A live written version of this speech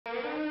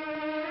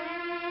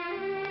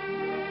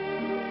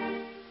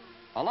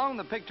Along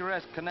the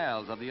picturesque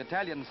canals of the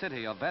Italian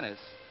city of Venice,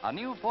 a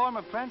new form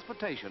of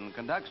transportation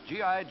conducts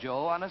G.I.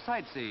 Joe on a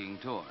sightseeing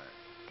tour.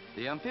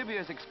 The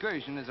amphibious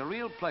excursion is a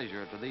real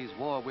pleasure to these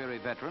war-weary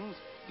veterans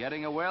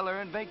getting a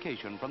well-earned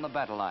vacation from the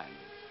battle lines.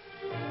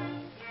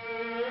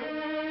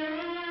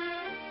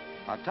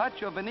 A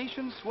touch of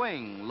Venetian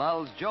swing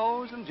lulls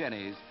Joes and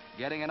Jennies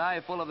getting an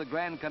eyeful of the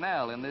Grand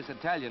Canal in this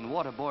Italian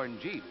waterborne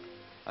jeep.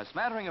 A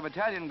smattering of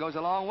Italian goes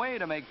a long way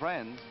to make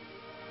friends.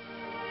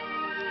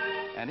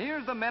 And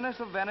here's the menace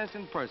of Venice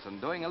in person,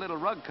 doing a little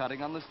rug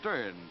cutting on the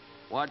stern.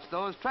 Watch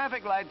those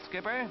traffic lights,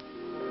 Skipper.